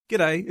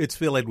G'day, it's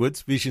Phil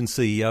Edwards, Vision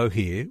CEO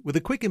here, with a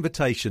quick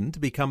invitation to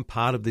become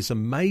part of this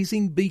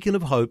amazing beacon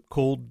of hope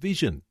called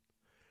Vision.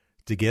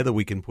 Together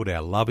we can put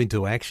our love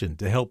into action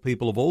to help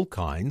people of all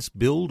kinds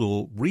build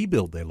or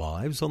rebuild their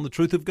lives on the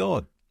truth of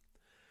God.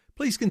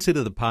 Please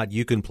consider the part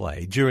you can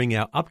play during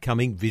our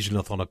upcoming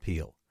Visionathon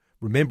appeal,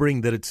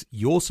 remembering that it's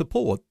your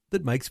support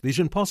that makes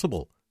Vision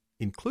possible,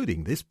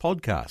 including this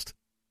podcast.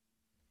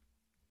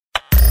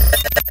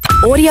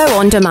 Audio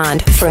on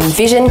demand from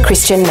Vision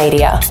Christian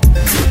Media.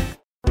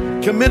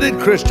 Committed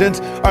Christians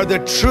are the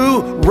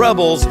true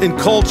rebels in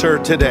culture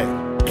today.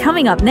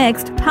 Coming up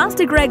next,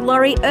 Pastor Greg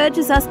Laurie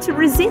urges us to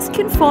resist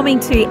conforming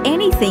to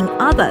anything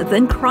other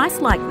than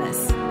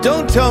Christ-likeness.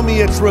 Don't tell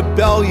me it's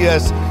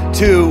rebellious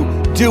to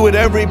do what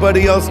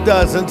everybody else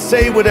does and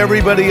say what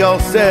everybody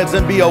else says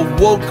and be a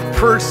woke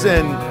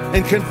person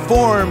and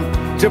conform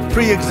to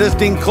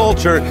pre-existing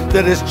culture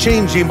that is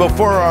changing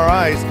before our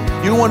eyes.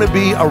 You want to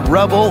be a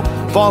rebel?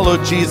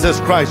 Follow Jesus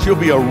Christ. You'll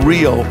be a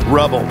real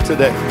rebel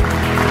today.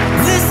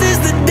 This is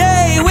the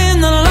day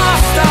when the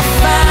lost are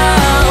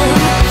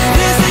found.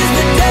 This is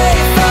the day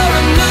for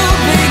a new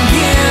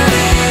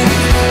beginning.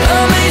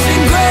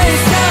 Amazing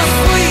grace, how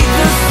sweet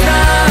the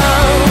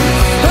sound.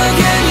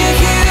 Again you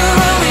hear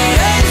all the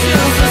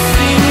angels are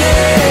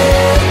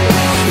singing.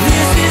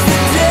 This is the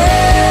day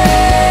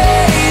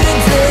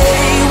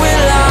when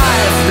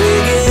life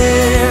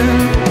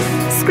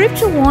begins.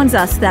 Scripture warns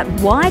us that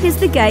wide is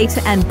the gate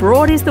and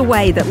broad is the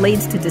way that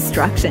leads to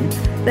destruction.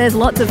 There's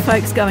lots of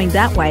folks going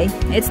that way.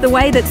 It's the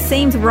way that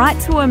seems right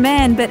to a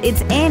man, but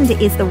its end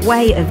is the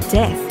way of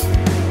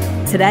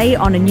death. Today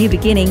on A New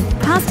Beginning,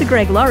 Pastor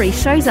Greg Laurie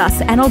shows us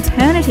an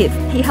alternative.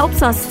 He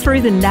helps us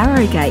through the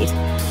narrow gate.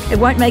 It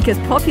won't make us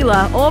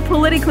popular or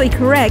politically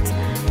correct,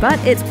 but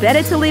it's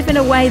better to live in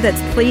a way that's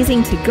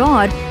pleasing to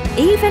God,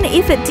 even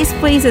if it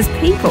displeases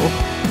people,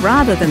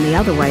 rather than the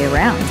other way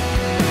around.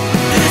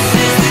 This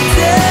is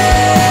the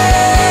day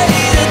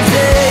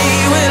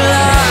when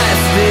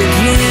life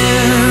begins.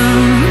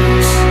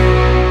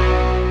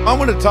 I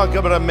want to talk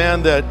about a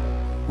man that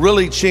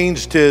really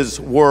changed his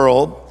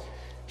world.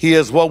 He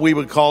is what we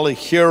would call a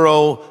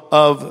hero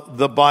of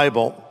the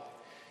Bible.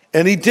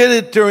 And he did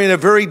it during a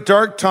very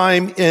dark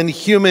time in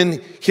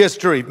human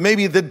history,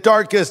 maybe the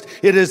darkest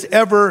it has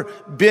ever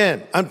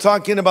been. I'm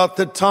talking about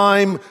the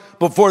time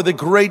before the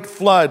great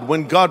flood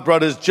when God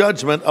brought his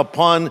judgment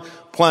upon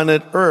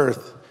planet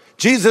Earth.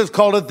 Jesus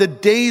called it the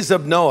days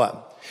of Noah.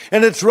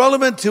 And it's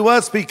relevant to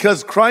us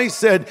because Christ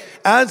said,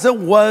 as it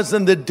was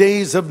in the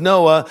days of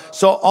Noah,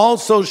 so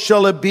also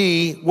shall it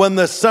be when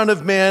the Son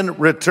of Man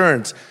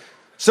returns.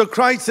 So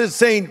Christ is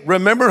saying,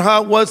 remember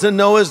how it was in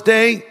Noah's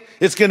day?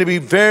 It's going to be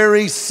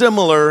very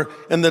similar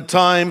in the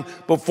time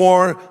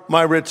before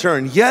my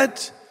return.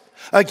 Yet,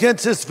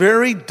 against this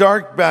very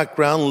dark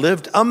background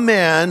lived a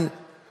man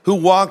who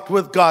walked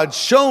with God,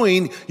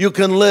 showing you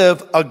can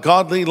live a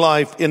godly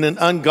life in an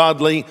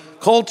ungodly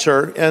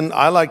culture, and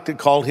I like to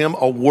call him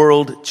a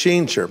world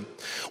changer.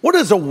 What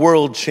is a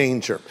world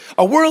changer?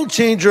 A world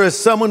changer is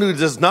someone who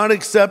does not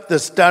accept the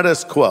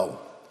status quo.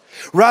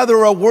 Rather,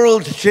 a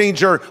world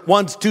changer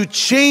wants to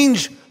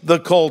change the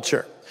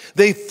culture.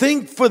 They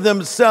think for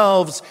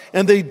themselves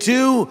and they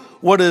do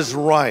what is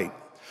right.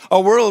 A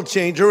world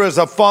changer is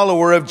a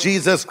follower of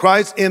Jesus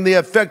Christ, and they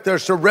affect their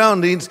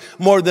surroundings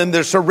more than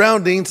their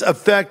surroundings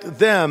affect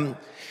them.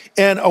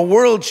 And a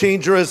world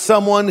changer is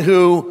someone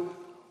who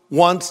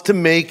wants to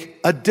make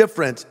a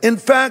difference. In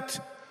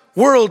fact,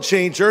 world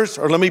changers,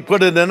 or let me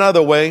put it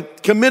another way,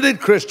 committed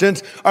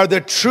Christians are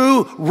the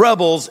true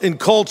rebels in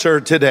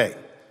culture today.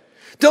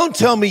 Don't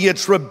tell me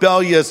it's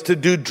rebellious to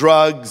do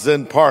drugs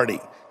and party.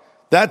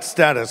 That's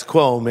status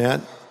quo,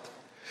 man.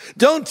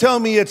 Don't tell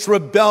me it's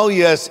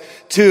rebellious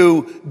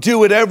to do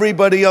what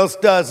everybody else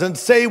does and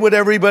say what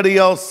everybody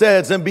else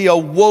says and be a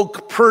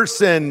woke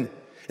person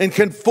and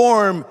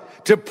conform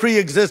to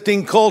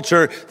pre-existing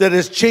culture that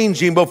is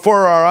changing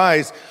before our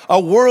eyes. A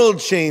world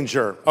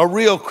changer, a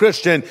real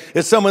Christian,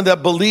 is someone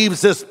that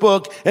believes this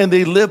book and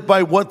they live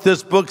by what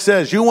this book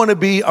says. You want to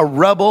be a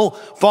rebel?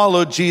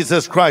 Follow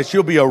Jesus Christ.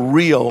 You'll be a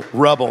real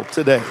rebel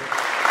today.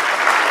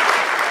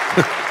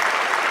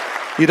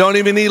 You don't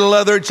even need a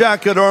leather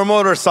jacket or a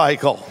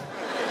motorcycle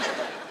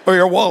or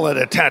your wallet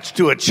attached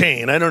to a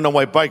chain. I don't know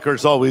why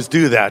bikers always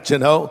do that, you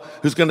know.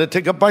 Who's going to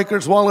take a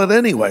biker's wallet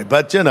anyway?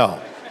 But, you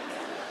know.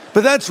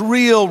 But that's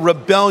real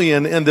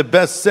rebellion in the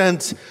best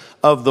sense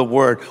of the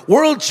word.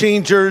 World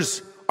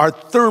changers are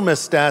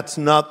thermostats,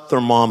 not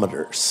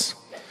thermometers.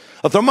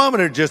 A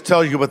thermometer just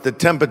tells you what the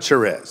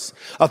temperature is.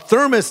 A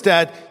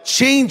thermostat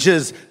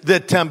changes the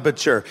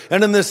temperature.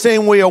 And in the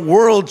same way, a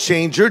world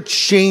changer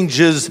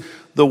changes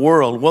the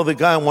world. Well, the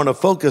guy I want to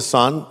focus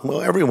on,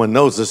 well, everyone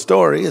knows the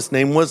story. His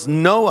name was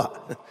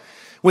Noah.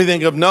 We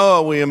think of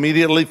Noah, we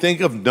immediately think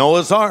of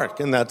Noah's Ark,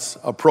 and that's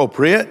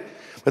appropriate.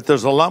 But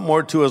there's a lot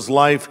more to his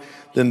life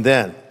than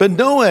that. But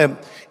Noah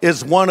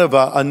is one of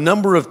a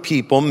number of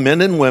people,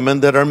 men and women,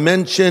 that are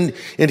mentioned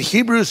in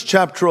Hebrews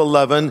chapter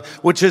 11,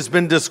 which has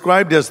been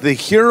described as the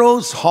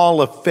Heroes'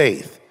 Hall of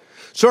Faith.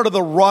 sort of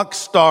the rock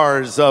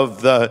stars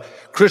of the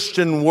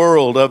Christian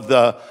world, of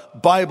the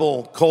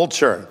Bible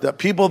culture, the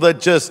people that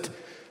just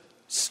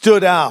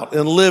stood out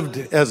and lived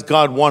as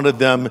God wanted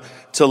them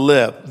to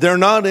live. They're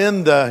not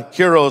in the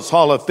Heroes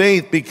Hall of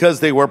Faith because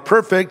they were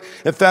perfect.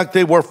 In fact,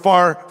 they were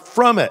far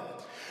from it.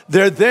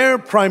 They're there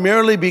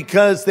primarily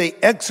because they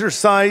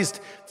exercised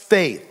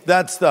faith.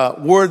 That's the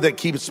word that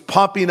keeps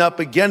popping up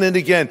again and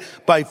again.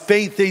 By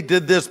faith, they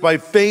did this. By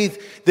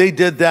faith, they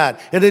did that.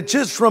 And it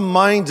just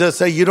reminds us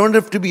that you don't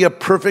have to be a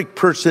perfect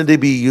person to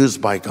be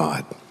used by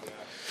God.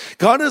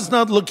 God is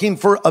not looking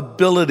for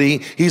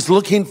ability. He's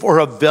looking for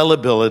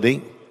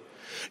availability.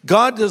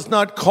 God does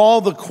not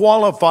call the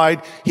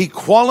qualified. He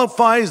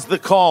qualifies the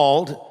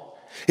called.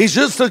 He's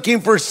just looking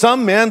for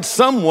some man,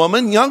 some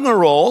woman, young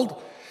or old,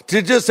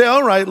 to just say,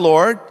 all right,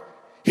 Lord,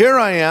 here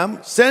I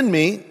am, send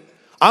me.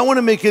 I want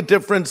to make a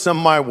difference in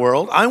my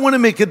world. I want to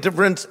make a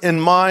difference in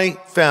my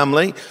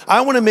family.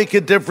 I want to make a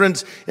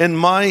difference in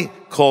my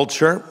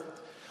culture.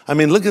 I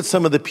mean, look at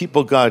some of the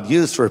people God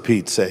used, for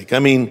Pete's sake. I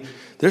mean,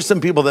 there's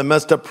some people that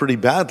messed up pretty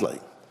badly.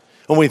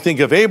 When we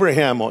think of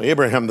Abraham,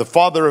 Abraham, the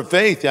father of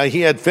faith, yeah,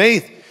 he had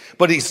faith,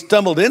 but he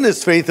stumbled in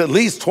his faith at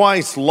least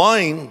twice,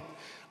 lying.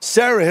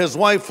 Sarah, his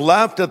wife,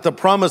 laughed at the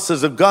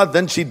promises of God.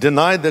 Then she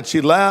denied that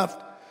she laughed.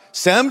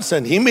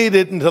 Samson, he made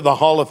it into the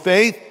hall of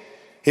faith.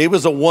 He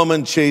was a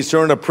woman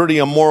chaser and a pretty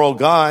immoral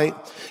guy.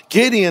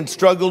 Gideon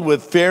struggled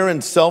with fear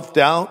and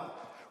self-doubt.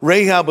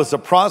 Rahab was a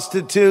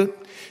prostitute.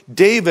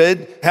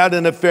 David had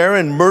an affair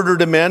and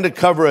murdered a man to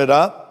cover it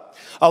up.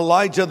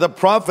 Elijah the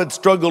prophet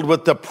struggled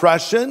with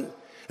depression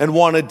and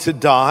wanted to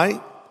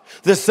die.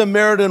 The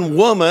Samaritan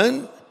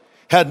woman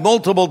had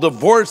multiple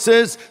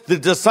divorces. The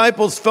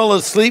disciples fell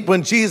asleep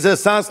when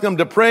Jesus asked them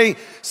to pray.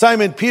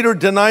 Simon Peter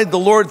denied the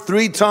Lord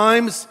 3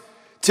 times.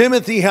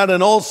 Timothy had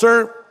an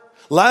ulcer.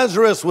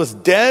 Lazarus was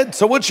dead.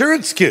 So what's your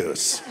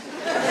excuse?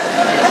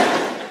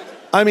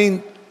 I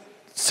mean,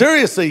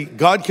 seriously,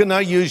 God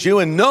cannot use you.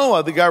 And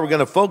Noah, the guy we're going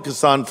to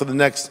focus on for the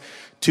next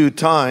 2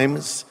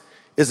 times,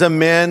 is a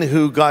man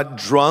who got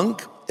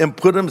drunk and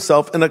put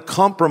himself in a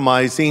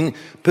compromising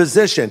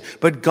position.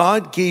 But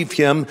God gave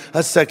him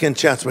a second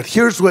chance. But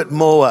here's what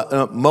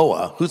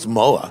Moa, who's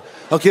Moa?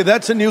 Okay,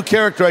 that's a new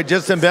character I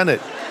just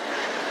invented.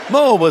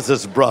 Moa was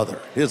his brother,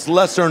 his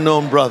lesser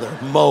known brother,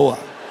 Moa.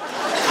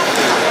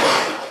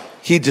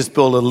 He just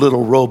built a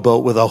little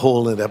rowboat with a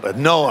hole in it. But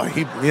Noah,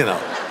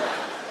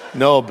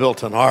 Noah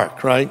built an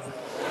ark, right?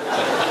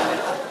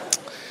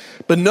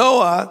 But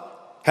Noah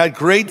had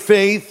great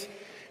faith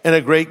and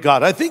a great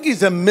God. I think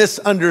he's a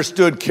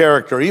misunderstood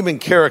character, even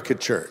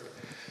caricatured.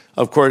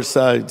 Of course,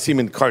 it's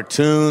even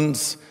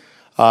cartoons.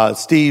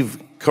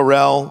 Steve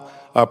Carell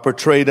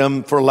portrayed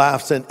him for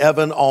laughs in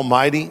Evan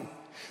Almighty.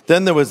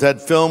 Then there was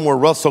that film where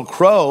Russell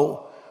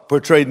Crowe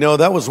portrayed Noah.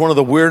 That was one of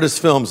the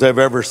weirdest films I've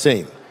ever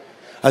seen.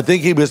 I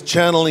think he was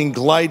channeling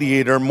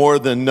Gladiator more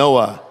than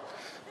Noah,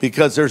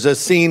 because there's a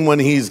scene when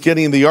he's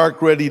getting the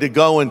ark ready to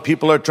go and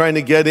people are trying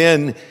to get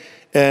in,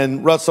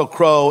 and Russell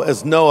Crowe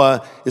as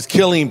Noah is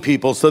killing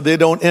people so they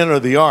don't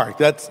enter the ark.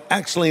 That's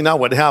actually not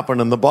what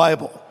happened in the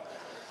Bible.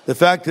 The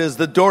fact is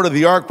the door to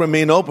the ark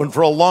remained open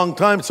for a long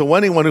time, so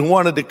anyone who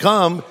wanted to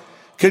come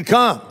could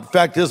come. The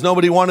fact is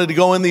nobody wanted to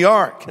go in the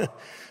ark.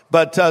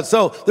 But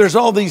so there's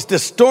all these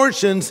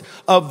distortions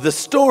of the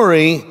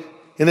story,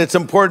 and it's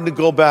important to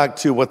go back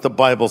to what the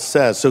Bible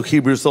says. So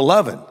Hebrews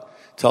 11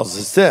 tells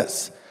us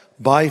this: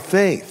 by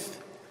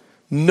faith,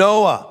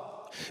 Noah,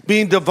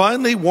 being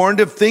divinely warned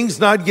of things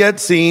not yet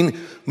seen,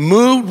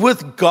 moved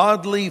with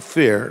godly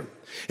fear,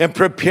 and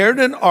prepared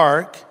an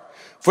ark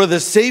for the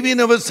saving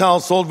of his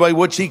household, by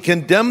which he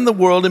condemned the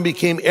world and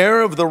became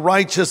heir of the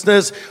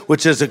righteousness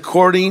which is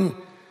according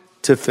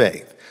to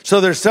faith. So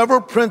there's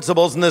several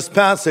principles in this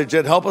passage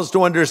that help us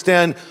to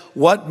understand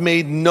what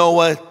made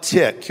Noah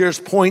tick. Here's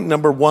point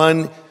number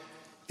 1,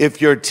 if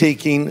you're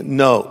taking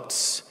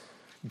notes.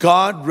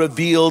 God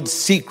revealed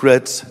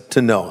secrets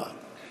to Noah.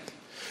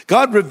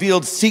 God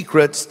revealed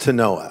secrets to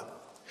Noah.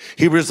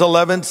 Hebrews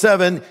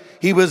 11:7,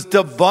 he was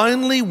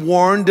divinely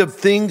warned of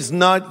things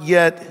not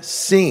yet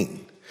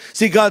seen.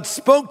 See, God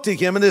spoke to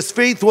him and his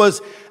faith was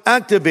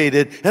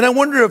activated. And I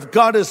wonder if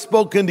God has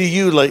spoken to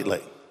you lately.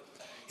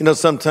 You know,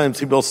 sometimes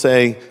people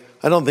say,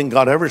 I don't think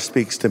God ever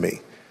speaks to me.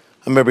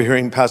 I remember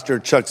hearing Pastor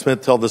Chuck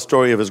Smith tell the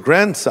story of his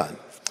grandson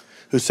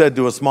who said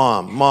to his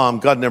mom,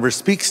 God never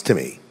speaks to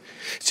me.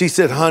 She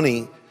said,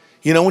 honey,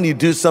 you know when you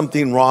do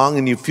something wrong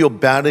and you feel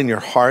bad in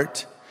your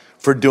heart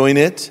for doing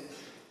it?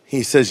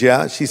 He says,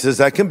 yeah. She says,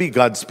 that can be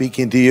God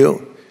speaking to you.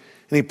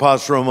 And he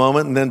paused for a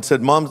moment and then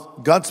said, Mom,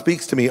 God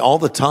speaks to me all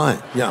the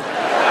time. Yeah.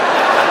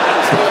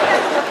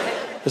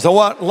 There's a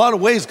lot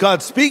of ways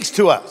God speaks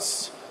to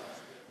us.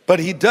 But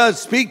he does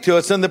speak to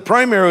us, and the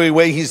primary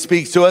way he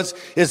speaks to us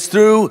is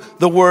through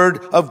the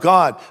word of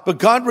God. But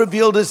God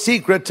revealed a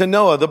secret to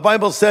Noah. The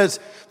Bible says,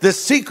 the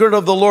secret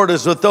of the Lord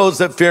is with those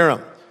that fear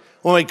him.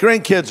 When my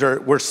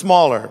grandkids were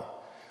smaller,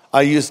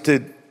 I used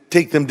to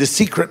take them to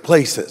secret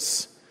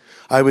places.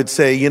 I would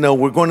say, you know,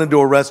 we're going into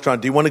a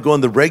restaurant. Do you want to go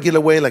in the regular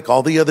way like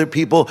all the other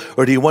people,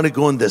 or do you want to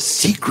go in the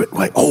secret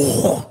way?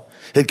 Oh,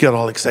 They'd get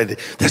all excited.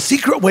 The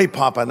secret way,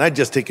 Papa. And I'd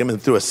just take them in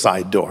through a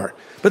side door.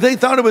 But they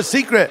thought it was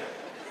secret.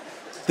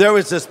 There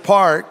was this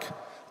park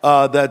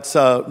that's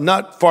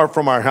not far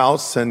from our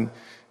house. And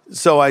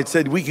so I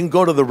said, we can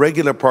go to the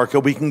regular park or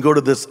we can go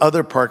to this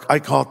other park. I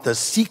call it the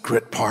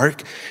secret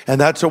park.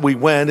 And that's where we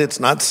went. It's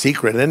not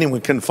secret.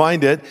 Anyone can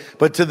find it.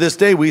 But to this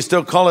day, we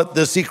still call it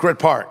the secret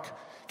park.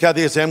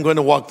 Kathy would say, I'm going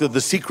to walk through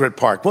the secret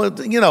park. Well,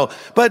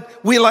 but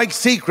we like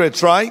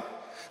secrets, right?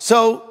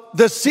 So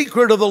the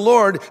secret of the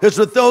Lord is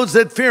with those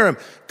that fear him.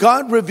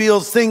 God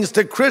reveals things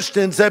to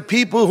Christians that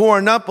people who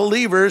are not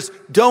believers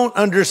don't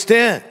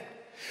understand.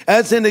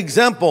 As an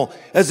example,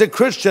 as a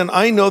Christian,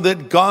 I know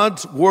that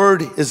God's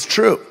word is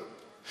true.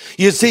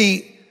 You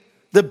see,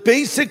 the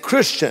basic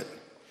Christian,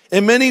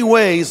 in many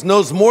ways,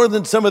 knows more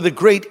than some of the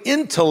great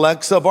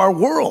intellects of our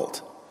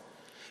world.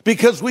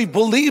 Because we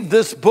believe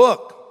this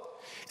book.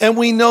 And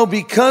we know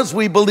because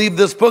we believe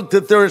this book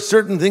that there are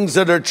certain things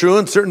that are true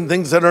and certain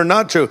things that are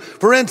not true.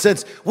 For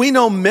instance, we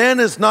know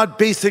man is not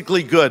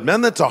basically good.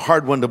 Man, that's a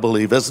hard one to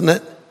believe, isn't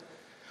it?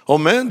 Oh,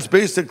 man's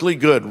basically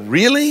good.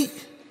 Really?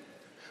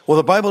 Well,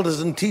 the Bible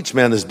doesn't teach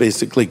man is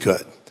basically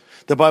good.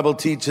 The Bible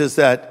teaches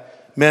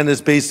that man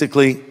is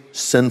basically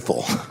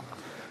sinful.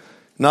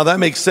 Now that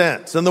makes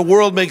sense. And the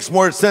world makes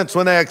more sense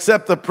when I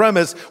accept the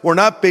premise we're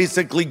not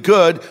basically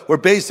good, we're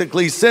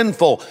basically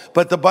sinful.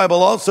 But the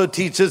Bible also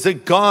teaches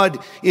that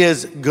God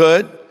is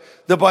good.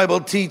 The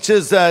Bible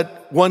teaches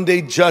that one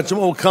day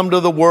judgment will come to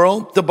the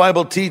world. The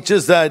Bible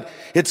teaches that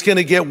it's going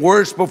to get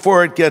worse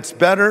before it gets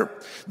better.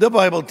 The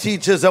Bible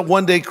teaches that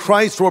one day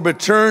Christ will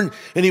return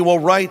and he will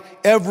right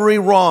every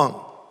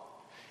wrong.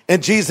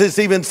 And Jesus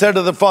even said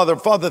to the Father,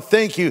 Father,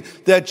 thank you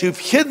that you've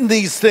hidden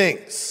these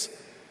things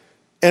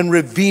and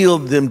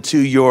revealed them to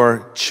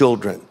your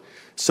children.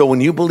 So when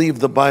you believe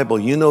the Bible,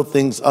 you know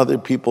things other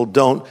people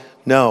don't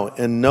know.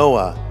 And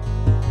Noah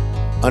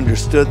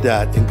understood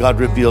that, and God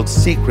revealed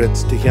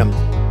secrets to him.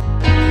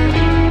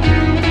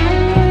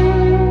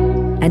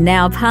 And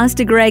now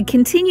Pastor Greg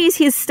continues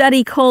his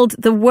study called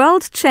The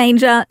World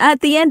Changer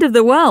at the End of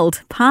the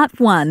World,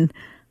 Part 1.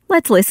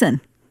 Let's listen.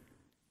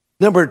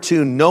 Number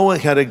 2, Noah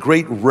had a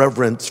great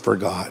reverence for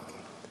God.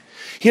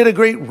 He had a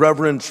great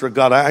reverence for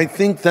God. I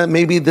think that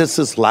maybe this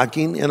is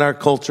lacking in our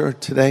culture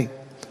today.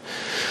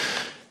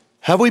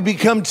 Have we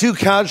become too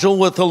casual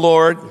with the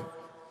Lord?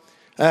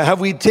 Have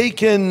we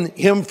taken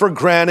him for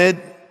granted?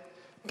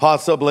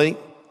 Possibly.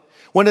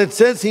 When it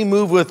says he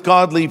moved with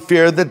godly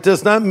fear, that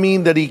does not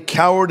mean that he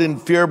cowered in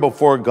fear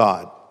before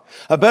God.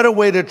 A better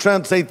way to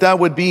translate that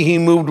would be he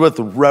moved with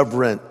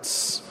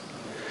reverence.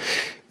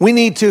 We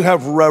need to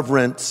have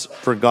reverence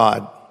for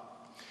God.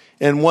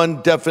 And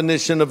one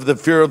definition of the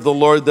fear of the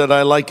Lord that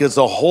I like is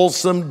a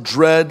wholesome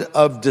dread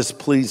of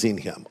displeasing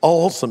him. A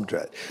wholesome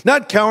dread.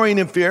 Not cowering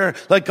in fear,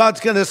 like God's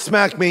going to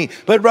smack me,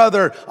 but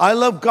rather, I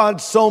love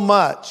God so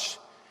much,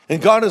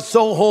 and God is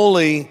so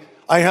holy,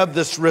 I have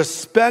this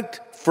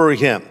respect for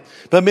him.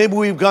 But maybe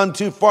we've gone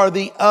too far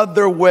the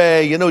other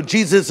way.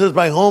 Jesus is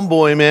my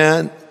homeboy,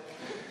 man.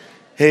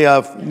 Hey,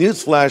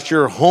 newsflash,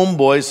 your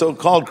homeboy,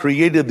 so-called,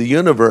 created the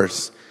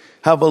universe.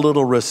 Have a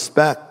little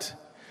respect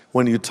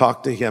when you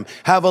talk to him.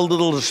 Have a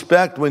little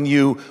respect when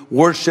you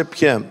worship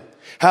him.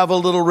 Have a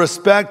little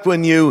respect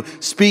when you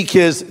speak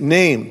his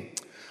name.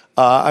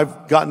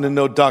 I've gotten to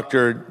know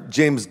Dr.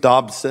 James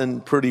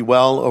Dobson pretty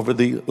well over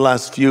the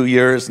last few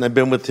years, and I've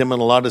been with him in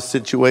a lot of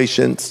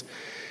situations.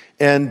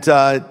 And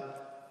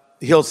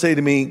he'll say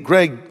to me,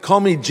 Greg,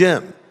 call me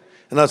Jim.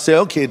 And I'll say,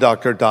 okay,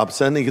 Dr.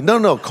 Dobson. And he goes,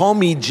 no, call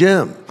me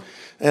Jim.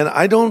 And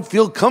I don't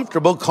feel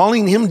comfortable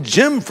calling him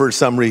Jim for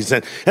some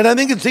reason. And I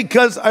think it's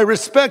because I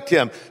respect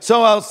him.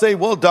 So I'll say,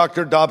 well,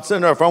 Dr.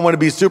 Dobson, or if I want to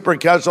be super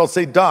casual, I'll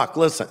say, Doc,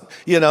 listen.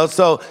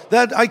 So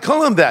that I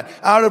call him that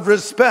out of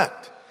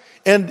respect.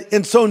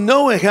 And so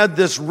Noah had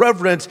this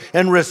reverence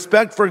and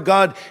respect for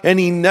God, and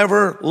he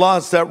never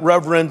lost that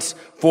reverence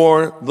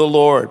for the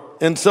Lord.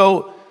 And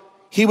so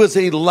he was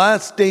a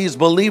last days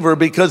believer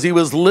because he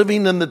was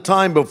living in the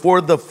time before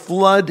the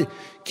flood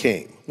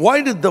came.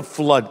 Why did the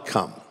flood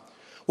come?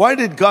 Why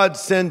did God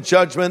send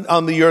judgment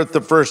on the earth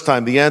the first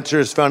time? The answer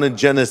is found in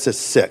Genesis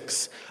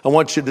 6. I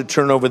want you to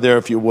turn over there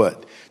if you would.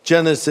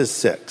 Genesis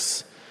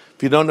 6.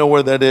 If you don't know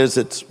where that is,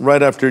 it's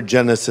right after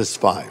Genesis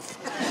 5.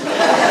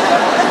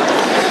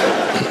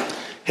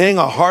 Hang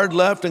a hard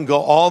left and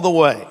go all the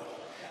way,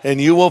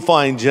 and you will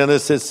find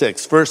Genesis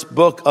 6, first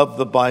book of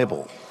the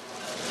Bible.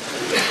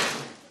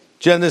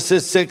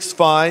 Genesis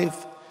 6:5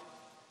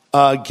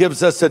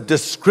 gives us a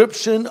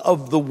description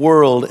of the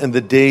world in the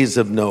days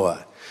of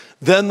Noah.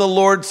 Then the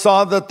Lord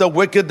saw that the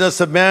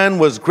wickedness of man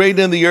was great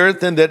in the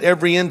earth, and that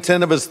every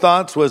intent of his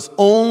thoughts was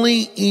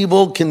only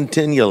evil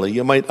continually.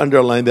 You might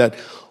underline that.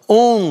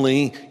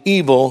 Only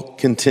evil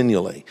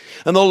continually.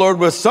 And the Lord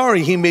was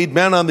sorry he made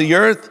man on the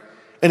earth,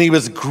 and he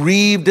was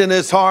grieved in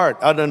his heart.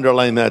 I'd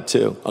underline that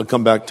too. I'll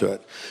come back to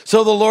it.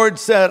 So the Lord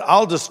said,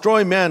 I'll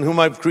destroy man whom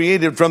I've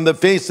created from the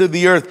face of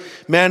the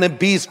earth, man and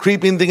beast,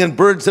 creeping thing, and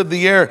birds of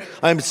the air.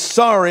 I'm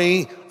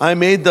sorry I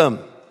made them.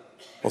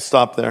 We'll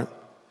stop there.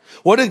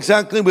 What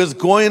exactly was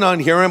going on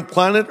here on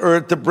planet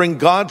Earth to bring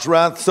God's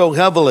wrath so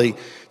heavily?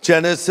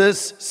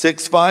 Genesis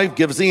 6:5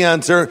 gives the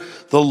answer.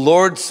 The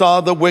Lord saw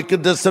the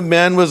wickedness of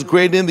man was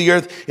great in the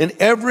earth, and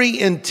every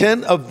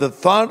intent of the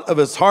thought of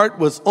his heart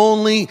was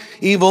only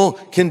evil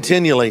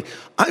continually.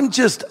 I'm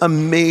just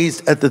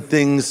amazed at the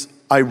things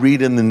I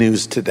read in the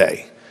news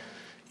today.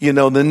 You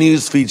know, the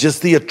news feed,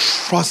 just the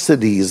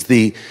atrocities,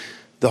 the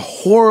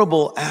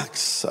horrible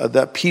acts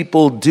that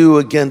people do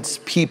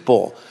against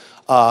people.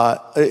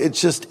 It's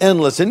just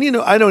endless. And, you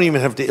know, I don't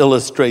even have to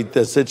illustrate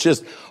this. It's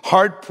just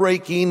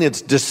heartbreaking.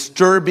 It's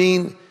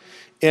disturbing.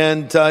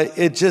 And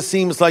it just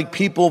seems like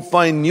people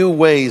find new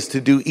ways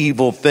to do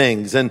evil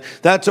things. And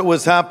that's what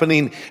was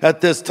happening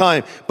at this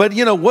time. But,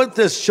 you know, what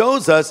this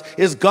shows us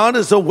is God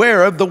is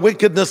aware of the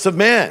wickedness of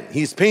man.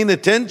 He's paying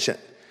attention.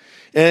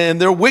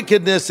 And their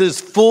wickedness is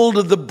full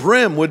to the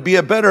brim would be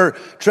a better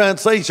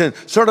translation.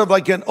 Sort of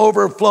like an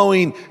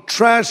overflowing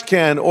trash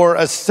can or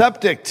a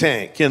septic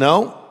tank, you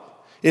know?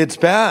 It's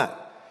bad.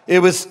 It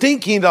was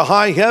stinking to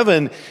high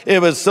heaven.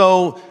 It was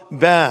so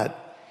bad.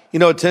 You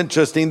know, it's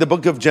interesting. The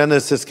book of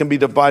Genesis can be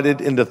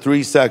divided into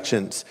 3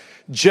 sections: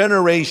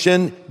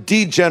 generation,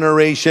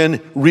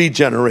 degeneration,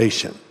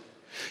 regeneration.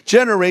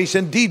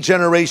 Generation,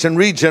 degeneration,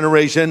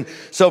 regeneration.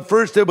 So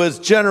first it was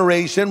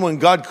generation, when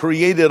God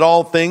created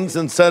all things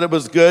and said it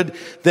was good.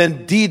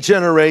 Then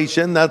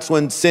degeneration, that's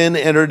when sin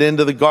entered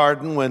into the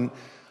garden, when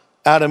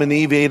Adam and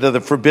Eve ate of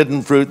the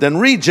forbidden fruit. Then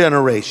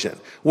regeneration.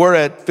 We're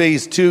at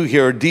phase 2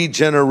 here,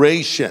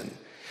 degeneration.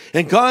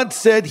 And God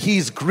said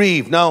he's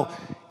grieved. Now,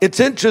 it's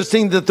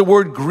interesting that the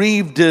word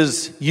grieved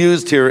is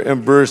used here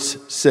in verse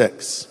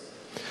 6.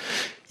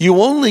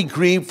 You only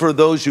grieve for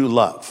those you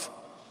love.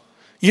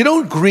 You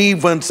don't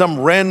grieve when some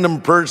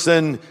random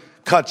person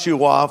cuts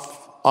you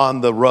off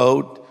on the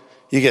road.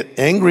 You get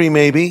angry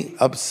maybe,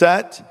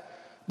 upset,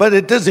 but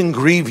it doesn't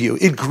grieve you.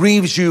 It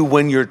grieves you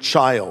when your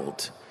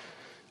child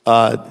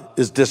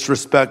is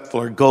disrespectful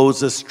or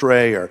goes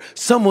astray, or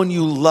someone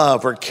you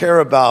love or care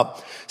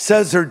about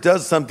says or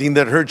does something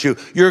that hurts you.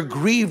 You're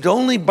grieved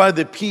only by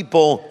the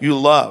people you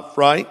love,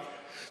 right?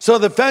 So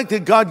the fact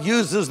that God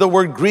uses the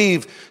word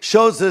grieve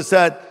shows us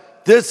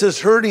that this is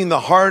hurting the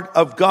heart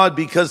of God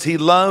because he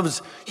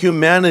loves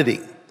humanity.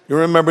 You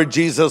remember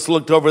Jesus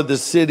looked over the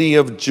city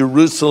of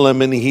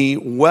Jerusalem and he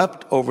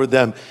wept over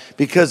them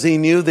because he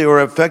knew they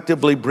were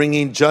effectively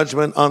bringing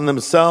judgment on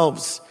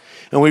themselves.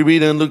 And we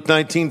read in Luke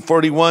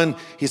 19:41,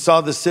 he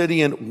saw the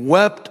city and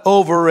wept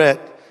over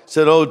it,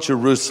 said, "Oh,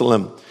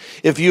 Jerusalem,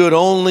 if you had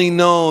only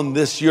known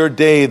this your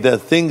day, the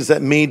things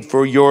that made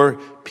for your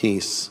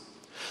peace."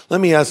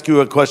 Let me ask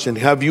you a question.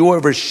 Have you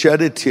ever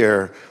shed a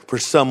tear for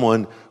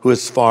someone who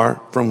is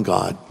far from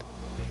God?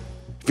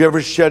 Have you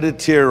ever shed a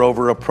tear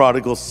over a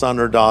prodigal son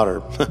or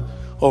daughter,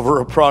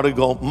 over a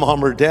prodigal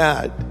mom or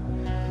dad,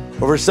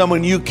 over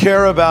someone you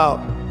care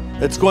about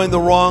that's going the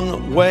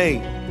wrong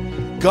way?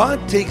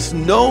 God takes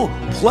no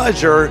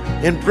pleasure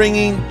in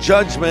bringing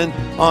judgment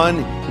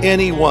on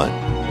anyone.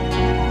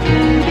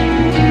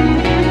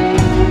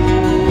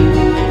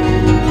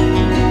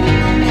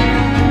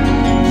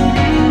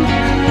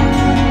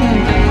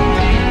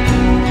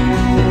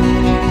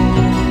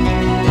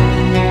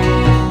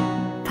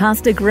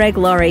 Pastor Greg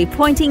Laurie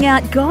pointing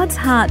out God's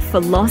heart for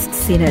lost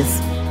sinners.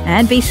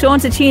 And be sure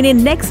to tune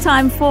in next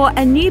time for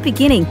A New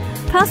Beginning.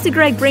 Pastor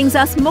Greg brings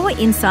us more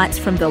insights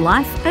from the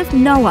life of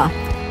Noah.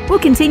 We'll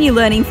continue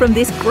learning from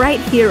this great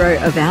hero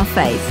of our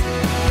faith.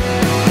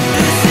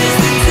 This is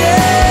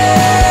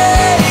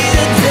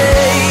the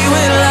day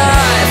when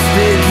life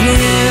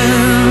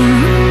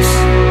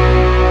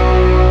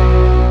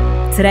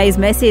begins. Today's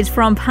message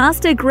from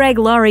Pastor Greg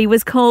Laurie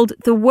was called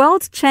The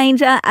World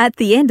Changer at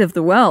the End of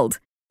the World.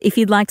 If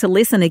you'd like to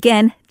listen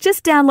again,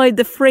 just download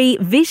the free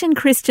Vision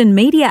Christian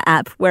Media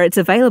app where it's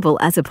available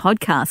as a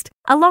podcast,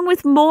 along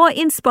with more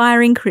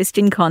inspiring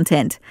Christian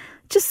content.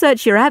 Just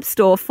search your app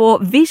store for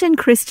Vision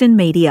Christian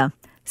Media.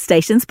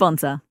 Station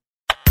sponsor.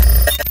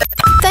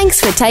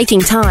 Thanks for taking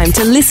time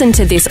to listen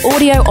to this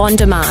audio on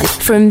demand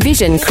from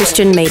Vision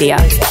Christian Media.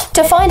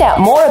 To find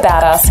out more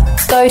about us,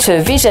 go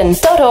to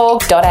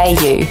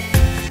vision.org.au.